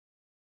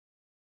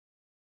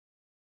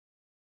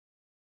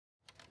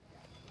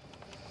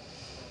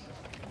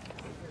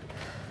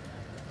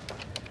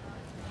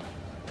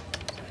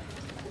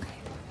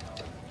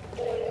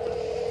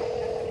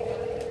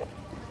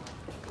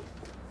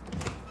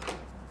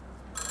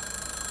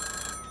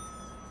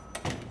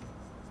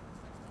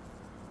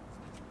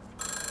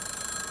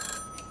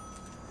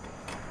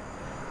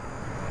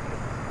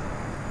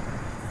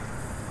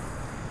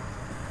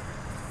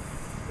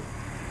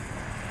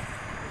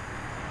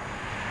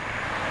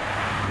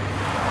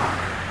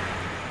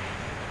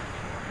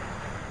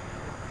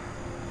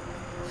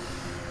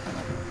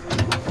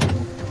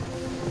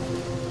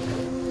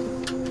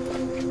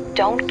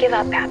Don't give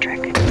up,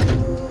 Patrick.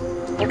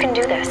 You can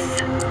do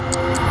this.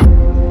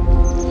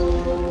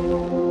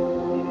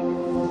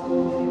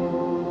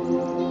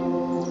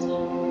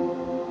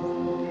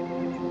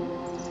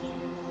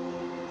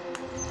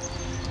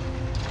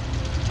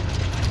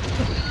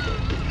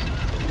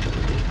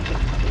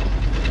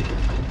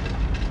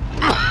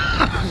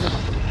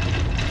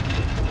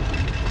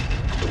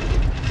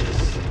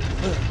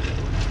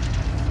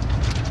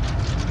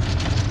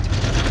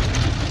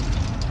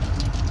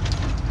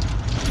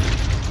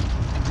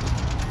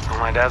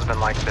 My dad's been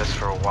like this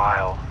for a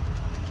while.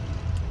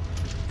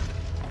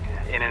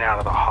 In and out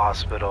of the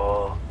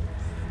hospital,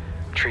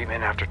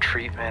 treatment after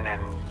treatment,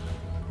 and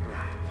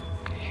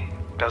he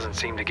doesn't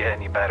seem to get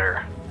any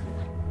better.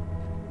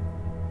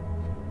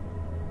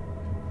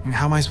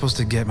 How am I supposed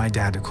to get my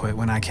dad to quit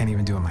when I can't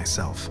even do it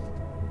myself?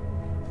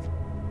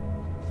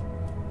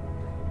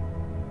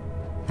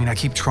 I mean, I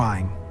keep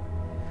trying.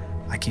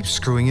 I keep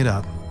screwing it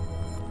up.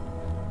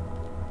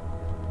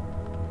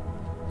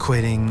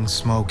 Quitting,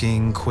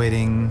 smoking,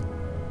 quitting.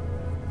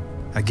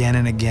 Again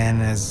and again,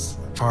 as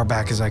far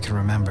back as I can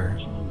remember.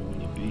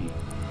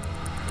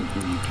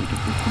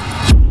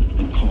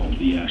 Call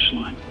the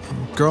ASHLine.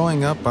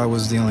 Growing up, I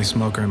was the only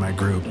smoker in my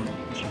group.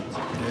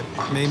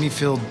 It made me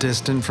feel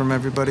distant from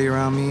everybody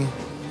around me.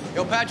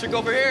 Yo, Patrick,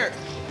 over here!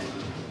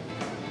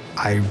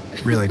 I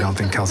really don't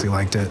think Kelsey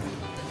liked it.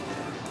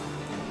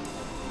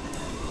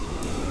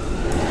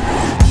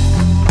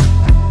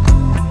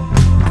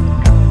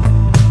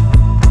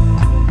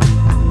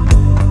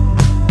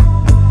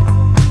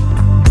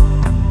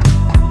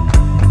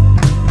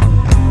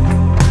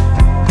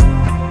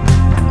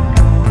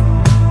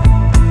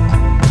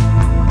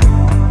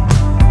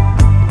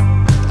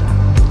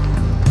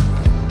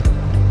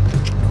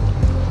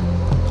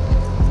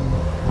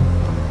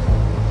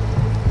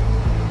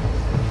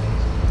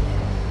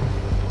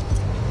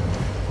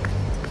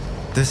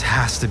 This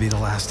has to be the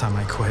last time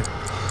I quit.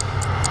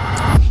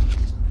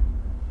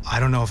 I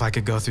don't know if I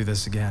could go through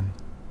this again.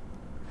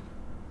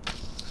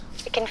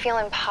 It can feel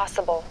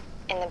impossible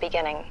in the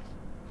beginning.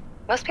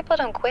 Most people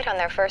don't quit on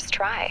their first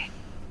try.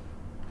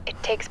 It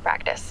takes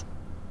practice.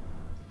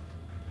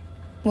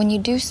 When you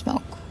do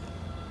smoke,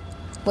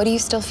 what do you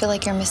still feel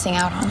like you're missing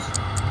out on?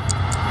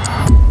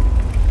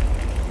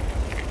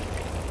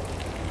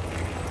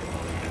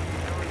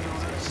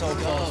 So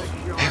close.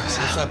 Hey,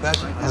 what's up,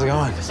 Patrick? How's it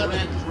going? What's up,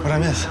 man? What'd I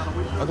miss?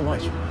 Nothing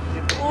much.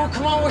 Oh,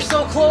 come on, we're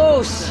so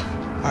close.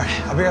 All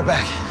right, I'll be right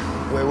back.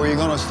 Where are you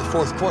going? It's the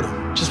fourth quarter.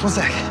 Just 1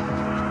 sec.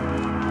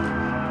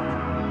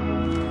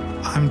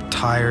 I'm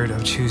tired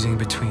of choosing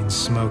between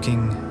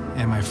smoking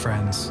and my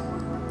friends,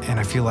 and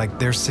I feel like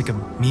they're sick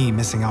of me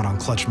missing out on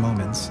clutch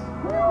moments.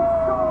 Let's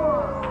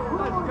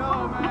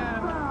go,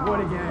 man.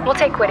 What a game. We'll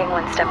take quitting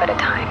one step at a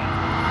time.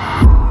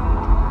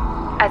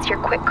 As your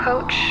quit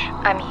coach,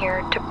 I'm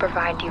here to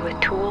provide you with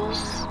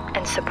tools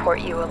and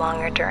support you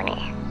along your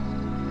journey.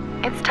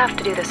 It's tough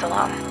to do this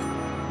alone.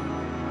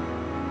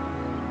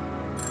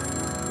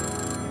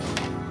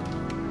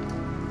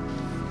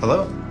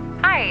 Hello?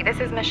 Hi, this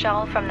is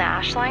Michelle from the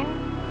ASHLine.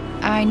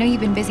 I know you've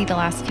been busy the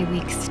last few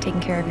weeks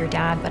taking care of your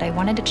dad, but I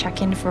wanted to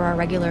check in for our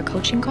regular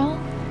coaching call.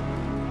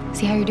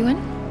 See how you're doing?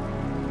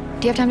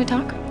 Do you have time to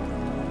talk?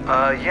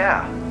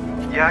 Yeah.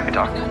 Yeah, I can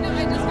talk.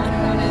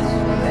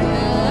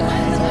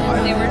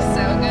 They were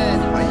so good.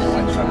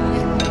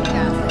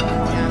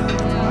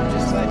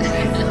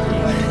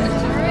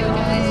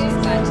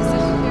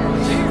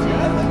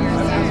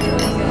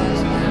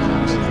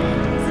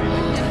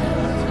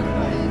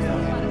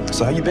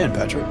 So how you been,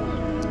 Patrick?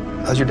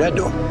 How's your dad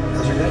doing?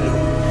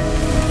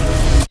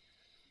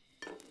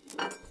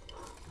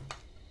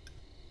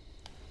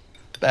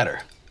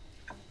 Better.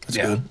 That's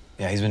good.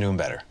 Yeah, he's been doing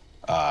better.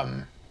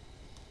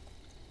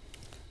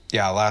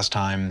 Yeah, last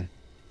time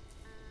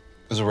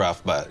it was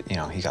rough, but you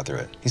know, he got through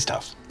it. He's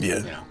tough. Yeah.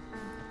 You know.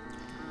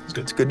 It's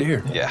good. It's good to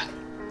hear. Yeah.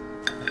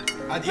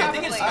 I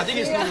think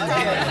it's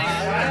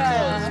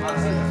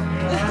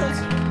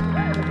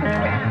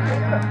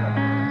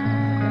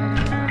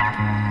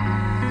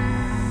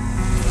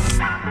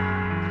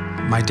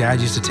My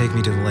dad used to take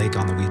me to the lake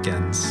on the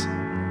weekends,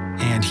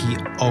 and he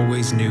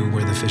always knew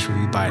where the fish would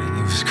be biting.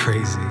 It was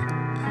crazy.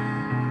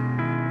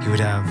 He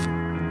would have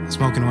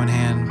smoke in one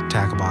hand,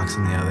 tackle box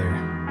in the other.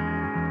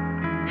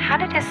 How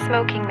did his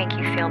smoking make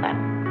you feel then?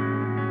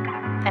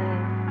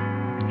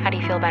 And how do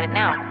you feel about it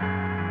now?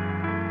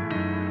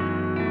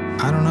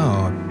 I don't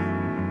know.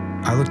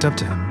 I looked up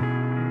to him.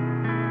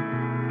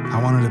 I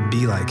wanted to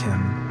be like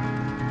him.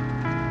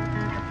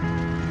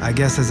 I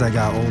guess as I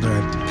got older,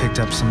 I picked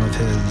up some of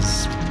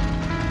his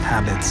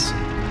habits.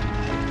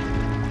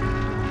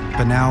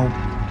 But now,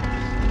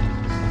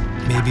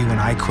 maybe when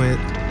I quit,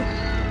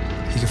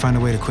 he can find a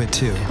way to quit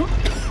too.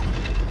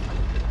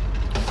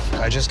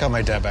 I just got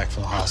my dad back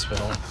from the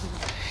hospital.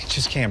 He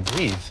just can't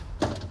breathe.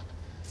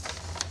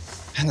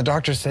 And the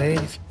doctors say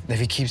if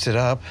he keeps it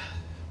up,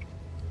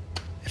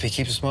 if he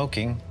keeps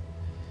smoking,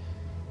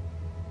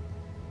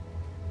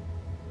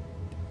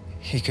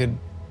 he could...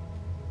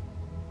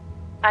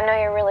 I know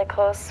you're really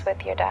close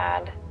with your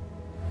dad.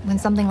 When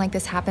something like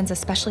this happens,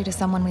 especially to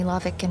someone we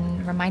love, it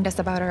can remind us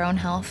about our own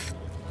health.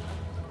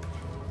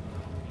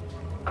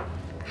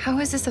 How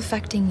is this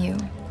affecting you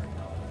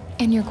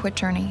in your quit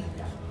journey?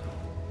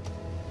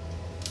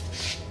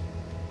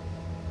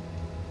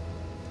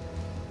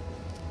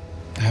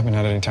 I haven't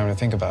had any time to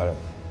think about it.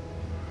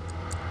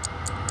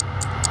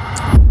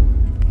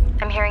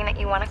 I'm hearing that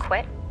you want to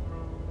quit,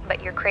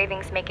 but your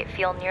cravings make it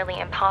feel nearly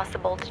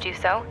impossible to do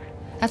so.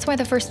 That's why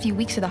the first few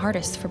weeks are the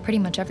hardest for pretty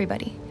much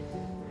everybody.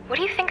 What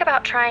do you think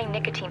about trying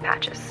nicotine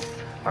patches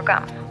or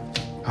gum?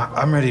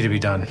 I'm ready to be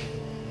done.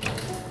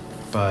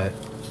 But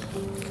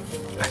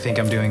I think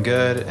I'm doing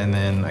good, and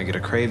then I get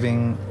a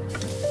craving,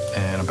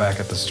 and I'm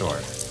back at the store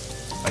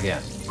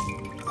again.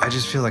 I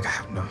just feel like I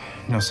have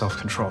no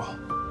self-control.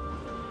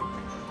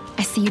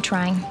 I see you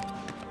trying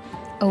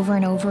over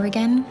and over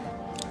again,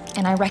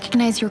 and I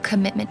recognize your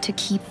commitment to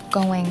keep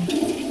going.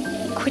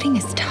 Quitting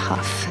is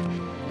tough.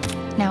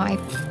 Now,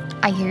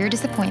 I hear your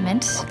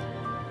disappointment,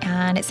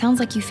 and it sounds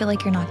like you feel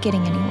like you're not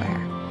getting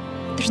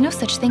anywhere. There's no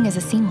such thing as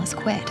a seamless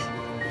quit.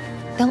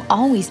 There'll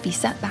always be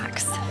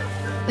setbacks.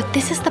 But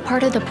this is the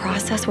part of the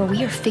process where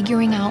we are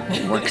figuring out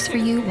what works for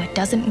you, what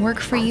doesn't work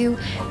for you,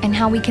 and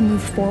how we can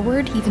move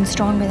forward even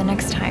stronger the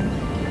next time.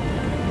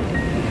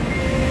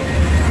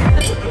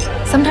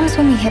 Sometimes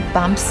when we hit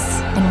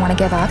bumps and want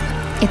to give up,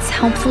 it's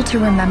helpful to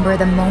remember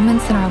the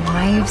moments in our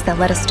lives that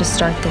led us to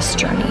start this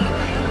journey.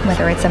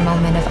 Whether it's a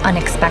moment of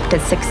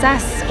unexpected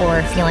success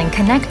or feeling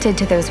connected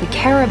to those we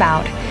care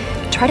about,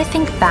 try to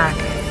think back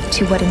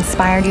to what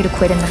inspired you to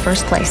quit in the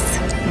first place.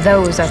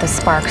 Those are the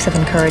sparks of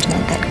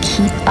encouragement that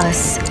keep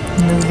us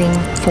moving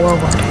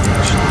forward.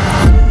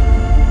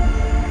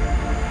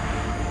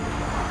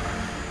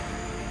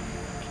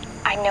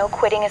 I know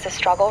quitting is a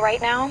struggle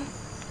right now,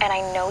 and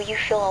I know you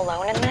feel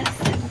alone in this,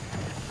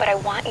 but I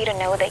want you to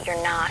know that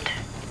you're not.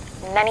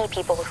 Many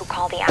people who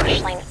call the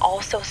ASHLine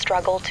also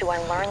struggle to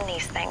unlearn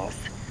these things.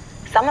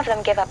 Some of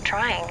them give up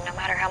trying, no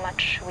matter how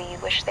much we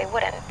wish they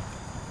wouldn't.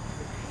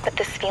 But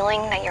this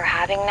feeling that you're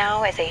having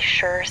now is a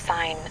sure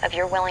sign of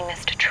your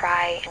willingness to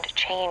try and to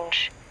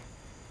change.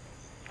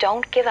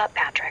 Don't give up,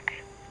 Patrick.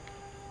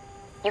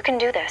 You can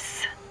do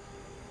this.